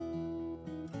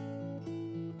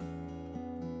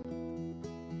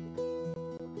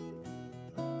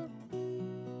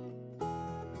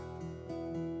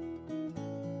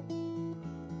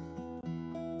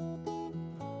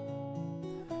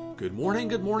Good morning,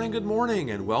 good morning, good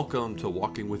morning, and welcome to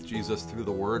Walking with Jesus Through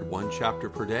the Word, one chapter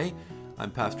per day.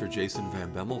 I'm Pastor Jason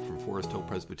Van Bemmel from Forest Hill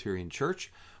Presbyterian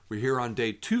Church. We're here on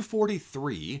day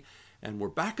 243, and we're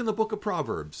back in the book of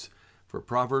Proverbs for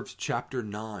Proverbs chapter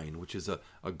 9, which is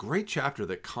a great chapter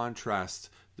that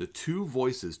contrasts the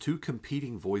two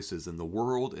competing voices in the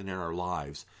world and in our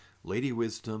lives, Lady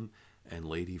Wisdom and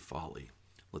Lady Folly.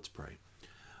 Let's pray.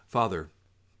 Father,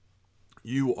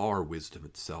 you are wisdom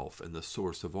itself and the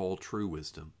source of all true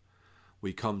wisdom.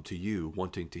 We come to you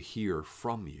wanting to hear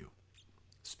from you.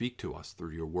 Speak to us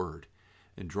through your word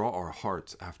and draw our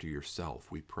hearts after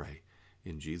yourself, we pray.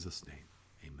 In Jesus' name,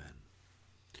 amen.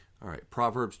 All right,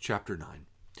 Proverbs chapter 9.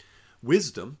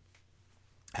 Wisdom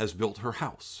has built her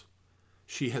house.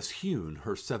 She has hewn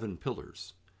her 7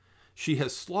 pillars. She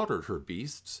has slaughtered her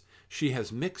beasts. She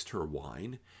has mixed her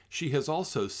wine. She has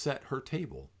also set her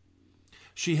table.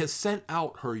 She has sent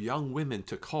out her young women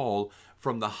to call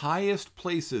from the highest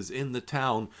places in the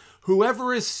town,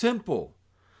 "Whoever is simple,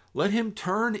 let him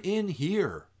turn in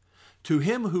here. To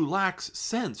him who lacks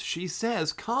sense, she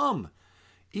says, 'Come,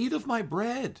 eat of my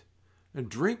bread, and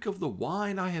drink of the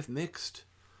wine I have mixed.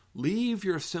 Leave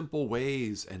your simple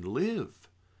ways and live,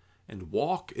 and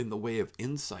walk in the way of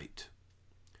insight.'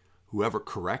 Whoever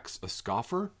corrects a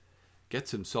scoffer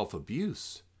gets himself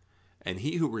abuse, and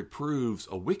he who reproves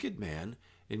a wicked man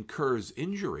incurs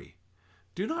injury.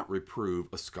 Do not reprove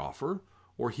a scoffer,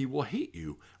 or he will hate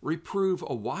you. Reprove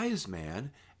a wise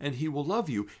man, and he will love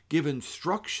you. Give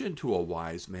instruction to a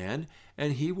wise man,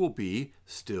 and he will be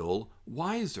still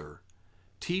wiser.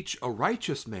 Teach a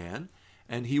righteous man,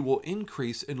 and he will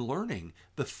increase in learning.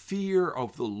 The fear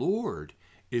of the Lord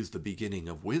is the beginning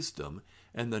of wisdom,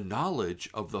 and the knowledge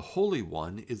of the Holy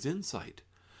One is insight.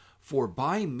 For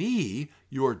by me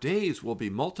your days will be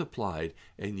multiplied,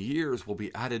 and years will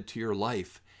be added to your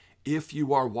life. If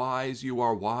you are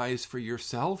wise for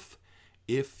yourself.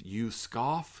 If you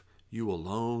scoff, you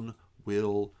alone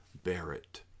will bear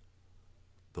it."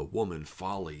 The woman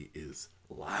Folly is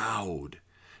loud.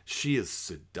 She is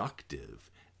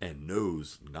seductive and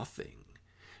knows nothing.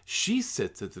 She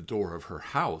sits at the door of her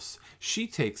house. She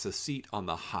takes a seat on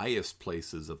the highest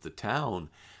places of the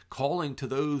town, calling to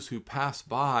those who pass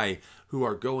by, who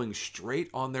are going straight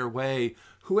on their way,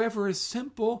 "Whoever is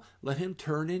simple, let him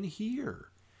turn in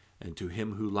here." And to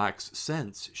him who lacks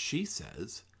sense, she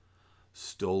says,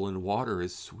 "Stolen water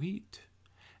is sweet,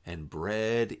 and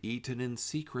bread eaten in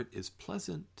secret is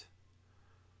pleasant."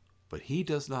 But he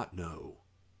does not know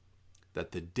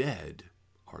that the dead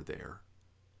are there,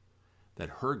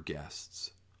 that her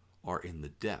guests are in the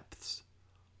depths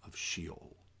of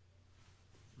Sheol.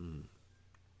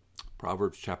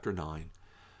 Proverbs chapter 9.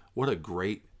 What a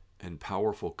great and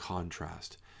powerful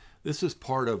contrast. This is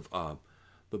part of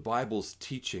the Bible's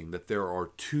teaching that there are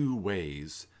two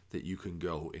ways that you can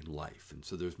go in life. And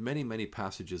so there's many, many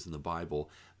passages in the Bible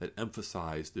that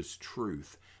emphasize this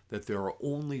truth that there are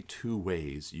only two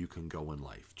ways you can go in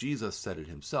life. Jesus said it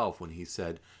himself when he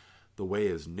said, "The way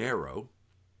is narrow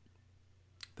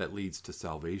that leads to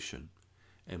salvation,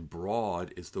 and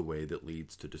broad is the way that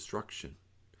leads to destruction.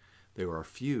 There are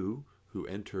few who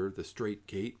enter the straight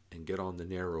gate and get on the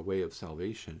narrow way of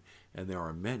salvation, and there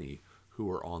are many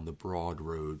who are on the broad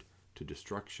road to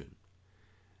destruction."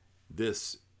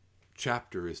 This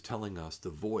chapter is telling us the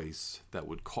voice that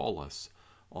would call us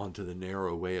onto the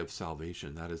narrow way of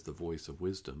salvation. That is the voice of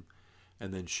wisdom.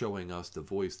 And then showing us the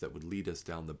voice that would lead us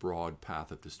down the broad path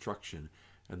of destruction,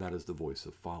 and that is the voice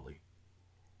of folly.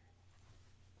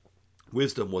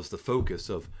 Wisdom was the focus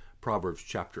of Proverbs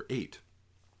chapter 8.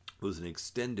 It was an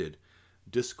extended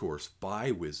discourse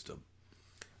by wisdom.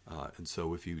 And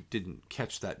so if you didn't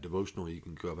catch that devotional, you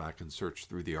can go back and search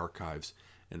through the archives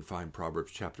and find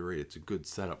Proverbs chapter 8. It's a good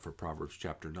setup for Proverbs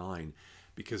chapter 9,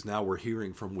 because now we're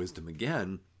hearing from wisdom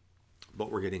again,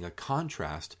 but we're getting a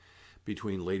contrast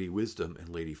between Lady Wisdom and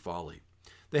Lady Folly.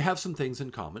 They have some things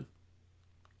in common.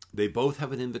 They both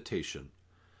have an invitation.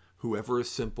 "Whoever is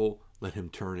simple, let him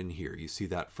turn in here." You see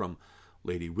that from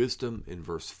Lady Wisdom in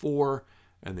verse 4,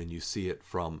 and then you see it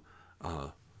from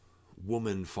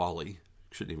Woman Folly.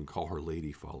 Shouldn't even call her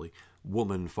Lady Folly.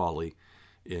 Woman Folly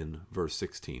in verse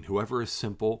 16. "Whoever is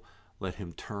simple, let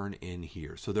him turn in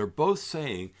here." So they're both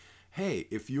saying, hey,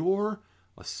 if you're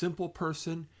a simple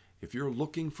person, if you're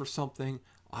looking for something,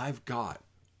 I've got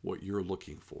what you're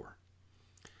looking for.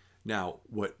 Now,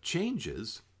 what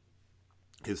changes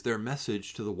is their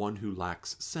message to the one who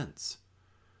lacks sense,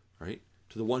 right?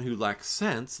 To the one who lacks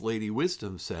sense, Lady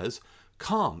Wisdom says,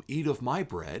 "Come, eat of my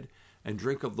bread and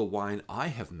drink of the wine I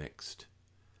have mixed."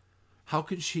 How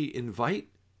can she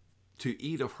invite to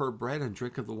eat of her bread and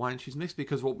drink of the wine she's mixed?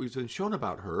 Because what we've been shown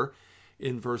about her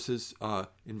in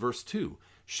verse 2.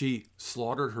 She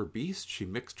slaughtered her beast, she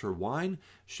mixed her wine,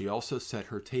 she also set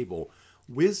her table.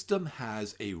 Wisdom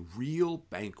has a real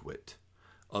banquet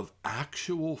of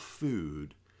actual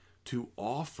food to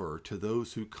offer to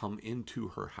those who come into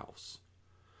her house.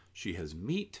 She has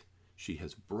meat, she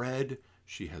has bread,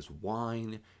 she has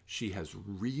wine, she has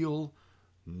real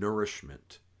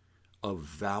nourishment of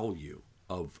value,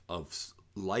 of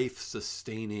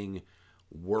life-sustaining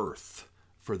worth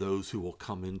for those who will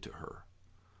come into her.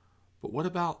 But what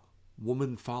about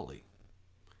woman folly?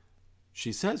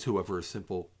 She says, whoever is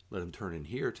simple, let him turn and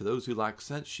hear. To those who lack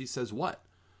sense, she says what?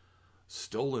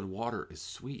 Stolen water is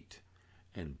sweet,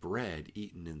 and bread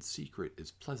eaten in secret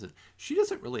is pleasant. She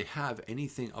doesn't really have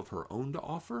anything of her own to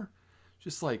offer.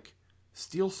 Just like,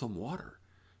 steal some water.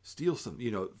 Steal some,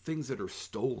 things that are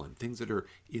stolen, things that are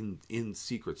in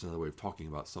secret. It's another way of talking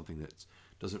about something that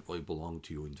doesn't really belong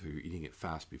to you until you're eating it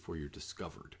fast before you're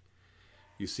discovered.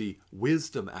 You see,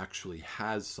 wisdom actually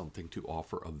has something to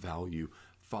offer of value.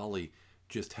 Folly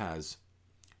just has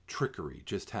trickery,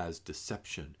 just has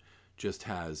deception, just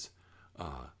has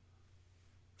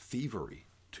thievery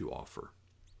to offer.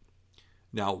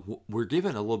 Now, we're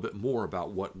given a little bit more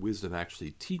about what wisdom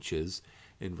actually teaches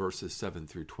in verses 7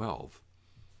 through 12.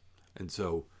 And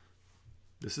so,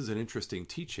 this is an interesting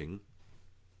teaching.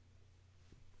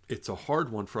 It's a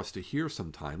hard one for us to hear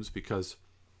sometimes, because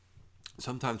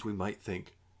sometimes we might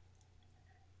think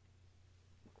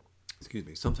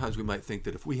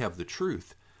that if we have the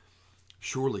truth,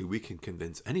 surely we can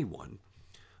convince anyone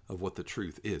of what the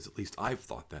truth is. At least I've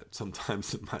thought that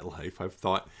sometimes in my life. I've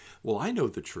thought, well, I know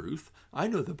the truth. I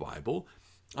know the Bible.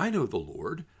 I know the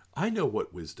Lord. I know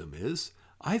what wisdom is.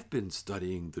 I've been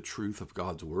studying the truth of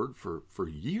God's word for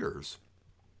years.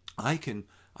 I can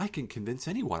convince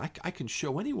anyone. I can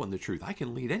show anyone the truth. I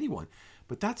can lead anyone.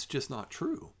 But that's just not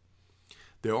true.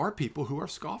 There are people who are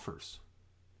scoffers.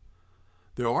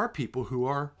 There are people who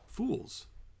are fools.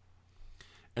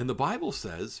 And the Bible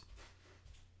says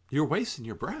you're wasting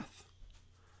your breath.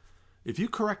 If you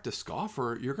correct a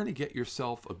scoffer, you're going to get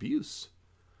yourself abuse.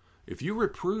 If you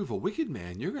reprove a wicked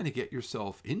man, you're going to get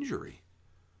yourself injury.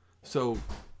 So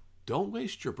don't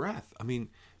waste your breath. I mean,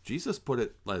 Jesus put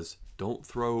it as, don't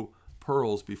throw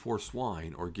pearls before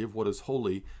swine or give what is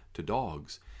holy to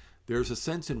dogs. There's a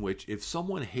sense in which if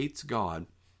someone hates God,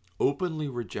 openly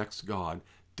rejects God,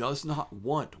 does not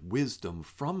want wisdom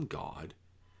from God,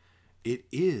 it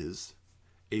is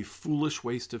a foolish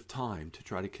waste of time to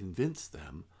try to convince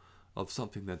them of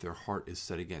something that their heart is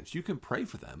set against. You can pray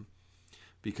for them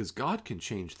because God can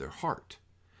change their heart.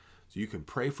 So you can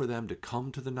pray for them to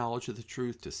come to the knowledge of the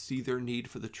truth, to see their need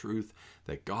for the truth,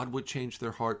 that God would change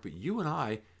their heart, but you and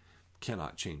I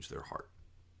cannot change their heart.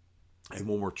 And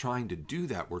when we're trying to do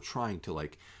that, we're trying to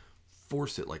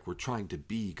force it, like we're trying to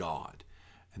be God.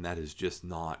 And that is just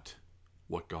not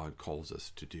what God calls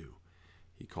us to do.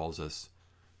 He calls us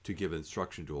to give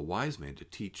instruction to a wise man, to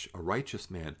teach a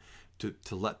righteous man,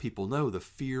 to let people know the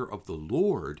fear of the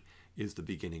Lord is the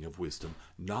beginning of wisdom.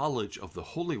 Knowledge of the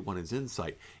Holy One is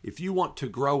insight. If you want to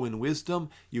grow in wisdom,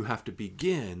 you have to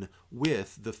begin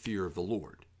with the fear of the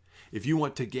Lord. If you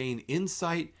want to gain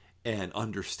insight and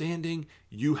understanding,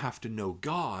 you have to know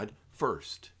God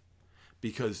first.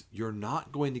 Because you're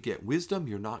not going to get wisdom,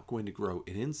 you're not going to grow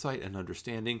in insight and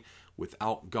understanding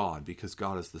without God, because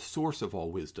God is the source of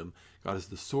all wisdom. God is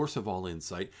the source of all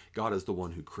insight. God is the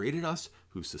one who created us,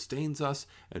 who sustains us,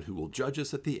 and who will judge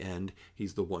us at the end.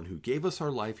 He's the one who gave us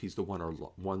our life. He's the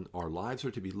one our lives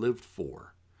are to be lived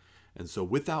for. And so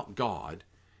without God,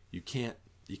 you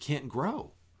can't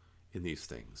grow in these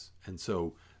things. And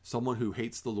so someone who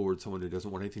hates the Lord, someone who doesn't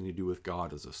want anything to do with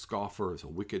God, is a scoffer, is a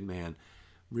wicked man.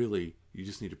 Really, you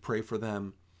just need to pray for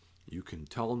them. You can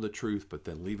tell them the truth, but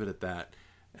then leave it at that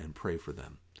and pray for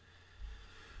them.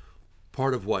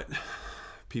 Part of what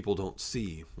people don't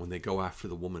see when they go after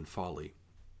the woman folly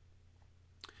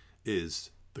is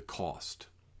the cost.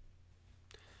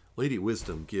 Lady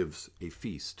Wisdom gives a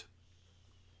feast.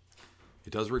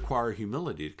 It does require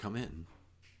humility to come in.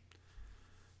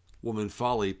 Woman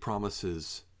folly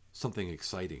promises something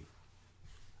exciting,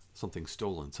 something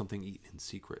stolen, something eaten in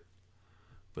secret.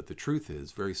 But the truth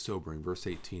is very sobering. Verse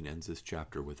 18 ends this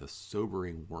chapter with a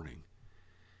sobering warning.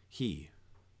 He,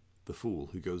 the fool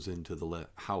who goes into the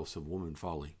house of woman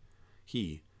folly,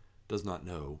 he does not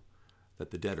know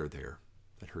that the dead are there,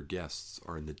 that her guests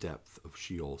are in the depth of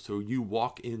Sheol. So you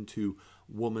walk into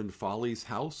woman folly's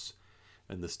house,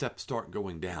 and the steps start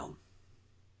going down.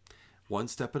 One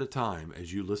step at a time,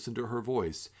 as you listen to her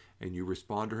voice and you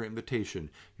respond to her invitation,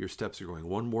 your steps are going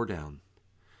one more down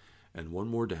and one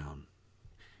more down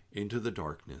into the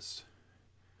darkness,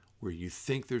 where you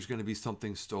think there's going to be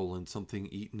something stolen, something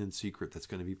eaten in secret that's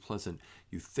going to be pleasant.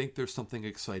 You think there's something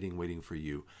exciting waiting for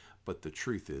you, but the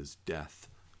truth is death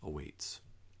awaits.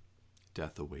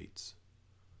 Death awaits.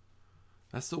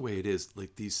 That's the way it is,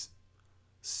 like these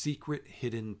secret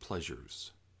hidden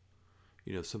pleasures.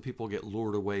 You know, some people get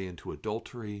lured away into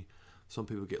adultery. Some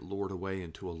people get lured away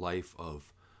into a life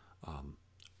of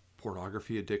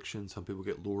pornography addiction. Some people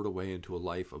get lured away into a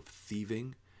life of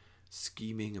thieving,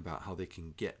 scheming about how they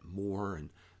can get more and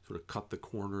sort of cut the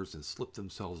corners and slip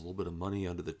themselves a little bit of money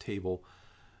under the table.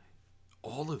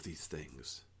 All of these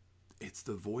things, it's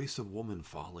the voice of woman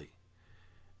folly.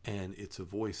 And it's a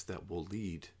voice that will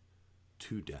lead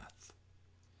to death.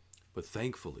 But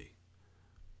thankfully,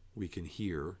 we can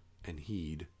hear and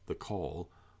heed the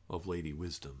call of Lady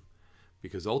Wisdom.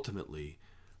 Because ultimately,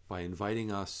 by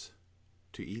inviting us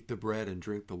to eat the bread and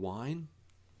drink the wine,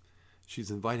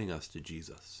 she's inviting us to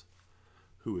Jesus,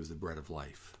 who is the bread of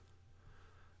life.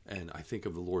 And I think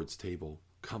of the Lord's table,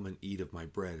 come and eat of my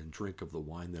bread and drink of the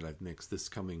wine that I've mixed. This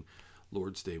coming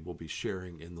Lord's Day, we'll be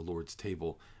sharing in the Lord's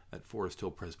table at Forest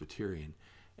Hill Presbyterian.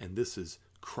 And this is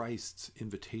Christ's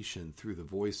invitation through the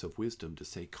voice of wisdom to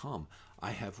say, come,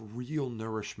 I have real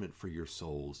nourishment for your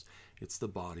souls. It's the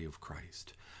body of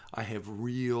Christ. I have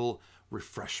real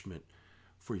refreshment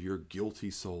for your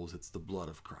guilty souls. It's the blood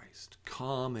of Christ.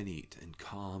 Come and eat and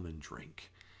come and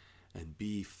drink and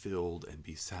be filled and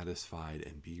be satisfied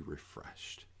and be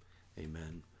refreshed.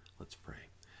 Amen. Let's pray.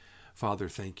 Father,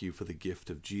 thank you for the gift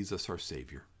of Jesus, our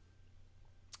Savior.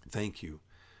 Thank you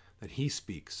that he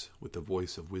speaks with the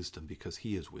voice of wisdom because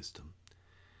he is wisdom.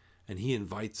 And he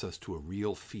invites us to a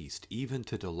real feast, even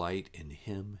to delight in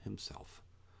him himself.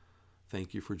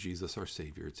 Thank you for Jesus, our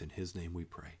Savior. It's in his name we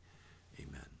pray.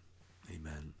 Amen.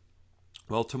 Amen.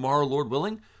 Well, tomorrow, Lord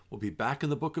willing, we'll be back in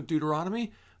the book of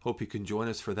Deuteronomy. Hope you can join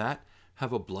us for that.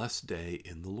 Have a blessed day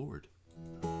in the Lord.